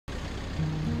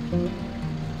So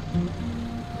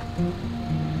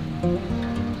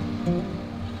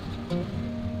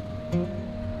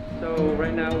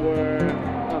right now we're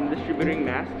distributing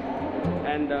masks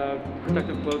and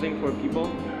protective clothing for people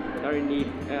that are in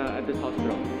need at this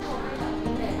hospital.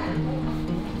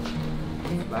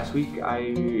 Last week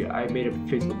I made a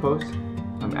Facebook post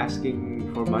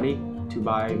asking for money to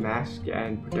buy masks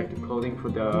and protective clothing for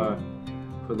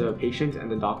the patients and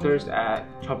the doctors at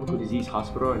Tropical Disease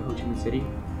Hospital in Ho Chi Minh City.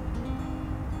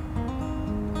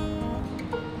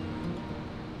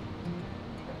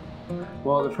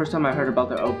 Well, the first time I heard about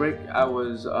the outbreak, I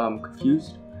was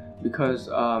confused because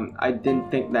I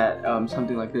didn't think that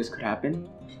something like this could happen.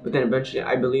 But then eventually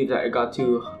I believe that it got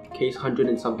to case 100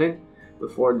 and something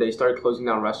before they started closing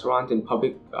down restaurants and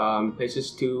public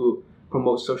places to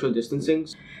promote social distancing.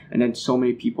 And then so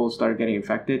many people started getting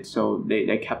infected, so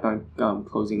they kept on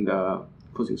closing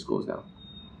schools down.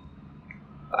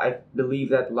 I believe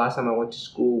that the last time I went to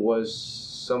school was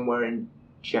somewhere in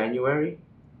January.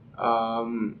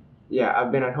 Yeah,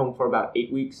 I've been at home for about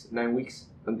 8 weeks, 9 weeks,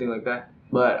 something like that.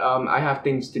 But I have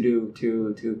things to do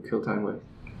to kill time with.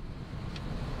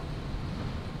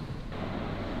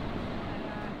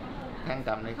 Khăn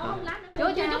cầm này không?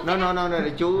 No, là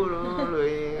chú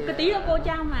rồi. Cái tí đó cô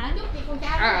trao mà.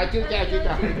 Chú chào.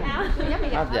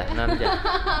 Dạ, nên dạ.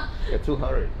 Chú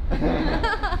hurry.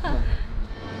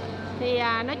 Thì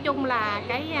nói chung là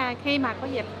khi mà có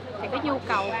dịch thì cái nhu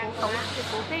cầu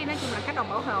của cái nói chung là các đồng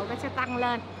bảo hộ nó sẽ tăng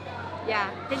lên.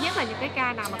 Dạ, thứ nhất là những cái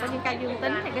ca nào mà có những ca dương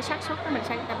tính thì cái xác suất của mình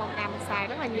sẽ tại một ngày mình xài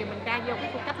rất là nhiều, mình ra vô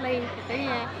cái khu cách ly thì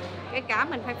cái cả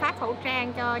mình phải phát khẩu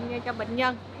trang cho bệnh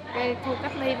nhân, khu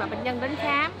cách ly và bệnh nhân đến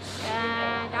khám.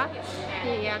 Đó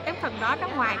thì cái phần đó nó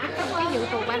ngoài cái dự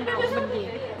trù ban đầu của bệnh viện.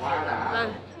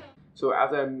 So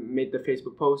after I made the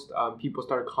Facebook post, people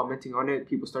started commenting on it.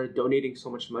 People started donating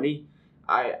so much money.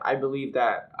 I believe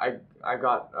that I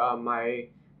got my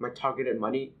targeted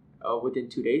money within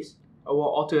 2 days.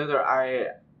 Well, altogether,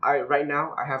 I right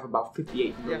now I have about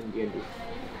 58 million yen.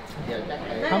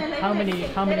 How many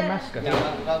masks?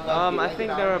 I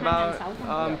think there are about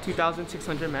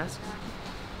 2,600 masks.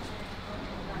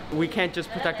 We can't just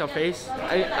protect our face.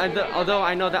 Although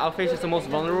I know that our face is the most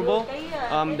vulnerable,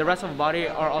 the rest of the body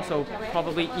are also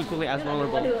probably equally as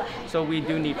vulnerable. So we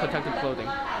do need protective clothing.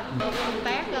 Công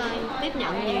tác tiếp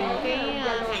nhận nhiều cái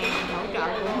hàng hỗ trợ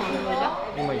của mọi người đó.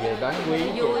 Nhưng mà về đáng quý,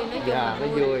 dạ nó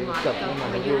vui, cực nhưng mà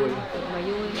nó vui.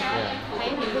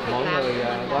 Thấy những cái việc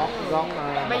làm góp.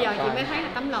 Bây giờ chị mới thấy là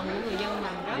tấm lòng của người dân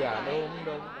mình rất là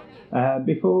đúng.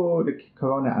 Before the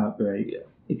corona outbreak,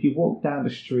 if you walked down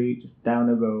the street, down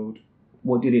the road,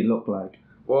 what did it look like?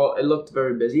 Well, it looked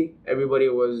very busy. Everybody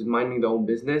was minding their own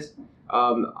business.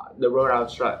 The road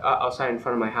outside in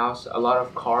front of my house, a lot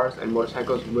of cars and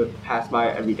motorcycles would pass by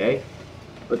every day.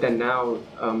 But then now,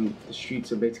 the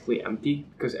streets are basically empty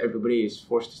because everybody is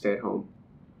forced to stay at home.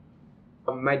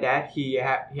 My dad, he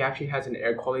actually has an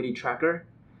air quality tracker.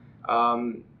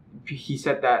 He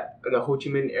said that the Ho Chi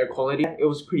Minh air quality, it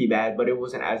was pretty bad, but it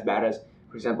wasn't as bad as,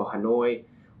 for example, Hanoi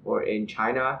or in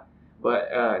China.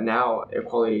 But now air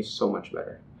quality is so much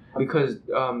better because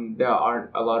there aren't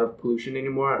a lot of pollution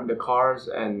anymore. The cars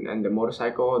and the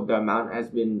motorcycle, the amount has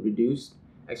been reduced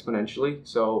exponentially.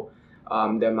 So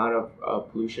the amount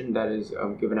of pollution that is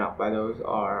given out by those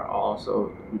are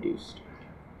also reduced.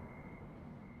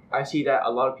 I see that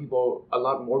a lot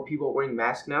more people wearing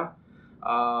masks now.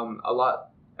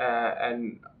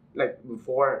 And like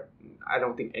before, I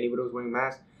don't think anybody was wearing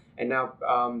masks. And now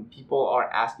people are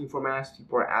asking for masks.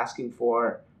 People are asking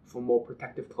for more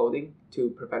protective clothing to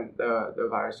prevent the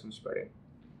virus from spreading.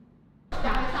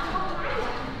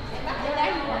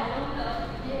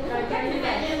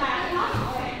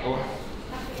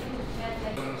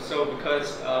 So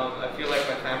because I feel like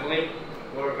my family,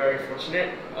 we're very fortunate.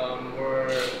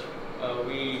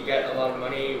 We get a lot of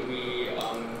money. We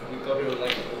go to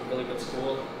like a really good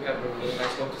school. We have a really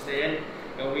nice home to stay in.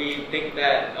 And we think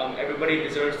that everybody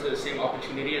deserves the same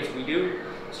opportunity as we do.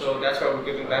 So that's why we're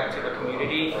giving back to the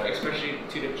community, especially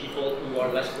to the people who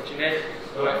are less fortunate,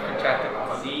 who have contracted the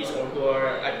disease or who are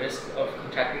at risk of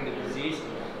contracting the disease.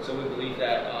 So we believe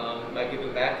that by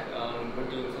giving back, we're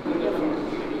doing something good for the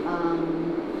community.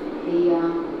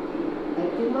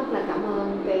 Trước mắt là cảm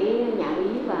ơn cái nhà ý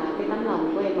và cái tấm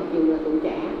lòng của em, mặc dù là tuổi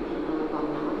trẻ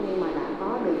còn nhỏ nhưng mà đã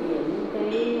có được những cái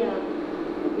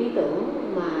ý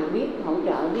tưởng mà biết hỗ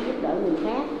trợ, biết giúp đỡ người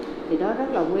khác thì đó rất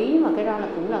là quý, và cái đó là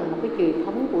cũng là một cái truyền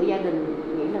thống của gia đình,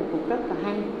 nghĩ là cũng rất là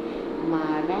hay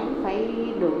mà đáng phải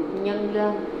được nhân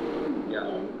lên.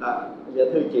 Dạ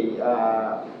thưa chị,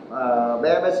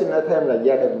 bé xin nói thêm là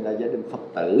gia đình Phật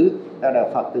tử, đạo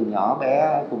Phật từ nhỏ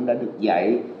bé cũng đã được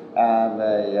dạy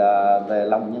về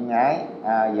lòng nhân ái.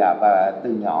 Dạ, và từ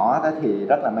nhỏ đó thì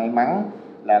rất là may mắn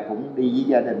là cũng đi với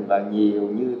gia đình và nhiều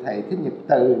như thầy thích nhật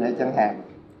từ này chẳng hạn.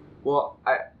 Well,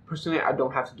 personally I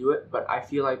don't have to do it, but I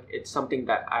feel like it's something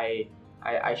that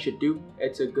I should do.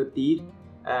 It's a good deed.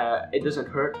 It doesn't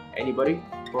hurt anybody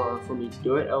for me to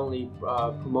do it. It only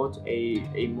promotes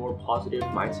a more positive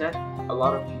mindset. A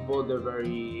lot of people, they're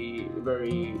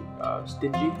very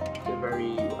stingy. They're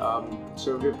very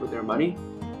conservative with their money.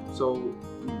 So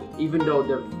even though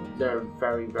they're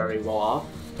very well off,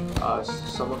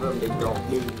 some of them they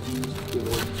refuse to give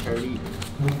away to charity.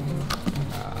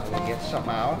 We get some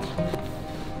out.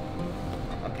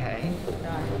 Okay.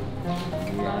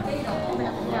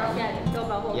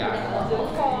 Yeah.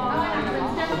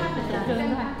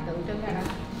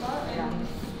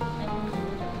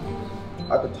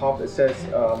 At the top it says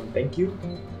thank you,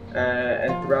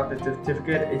 and throughout the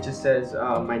certificate it just says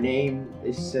my name,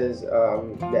 it says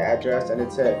the address, and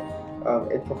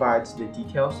it provides the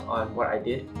details on what I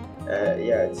did.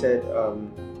 Yeah, it said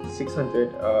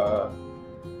 600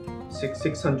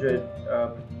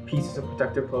 pieces of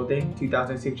protective clothing,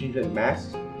 2,600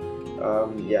 masks.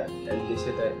 Yeah, and they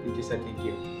just said thank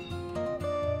you.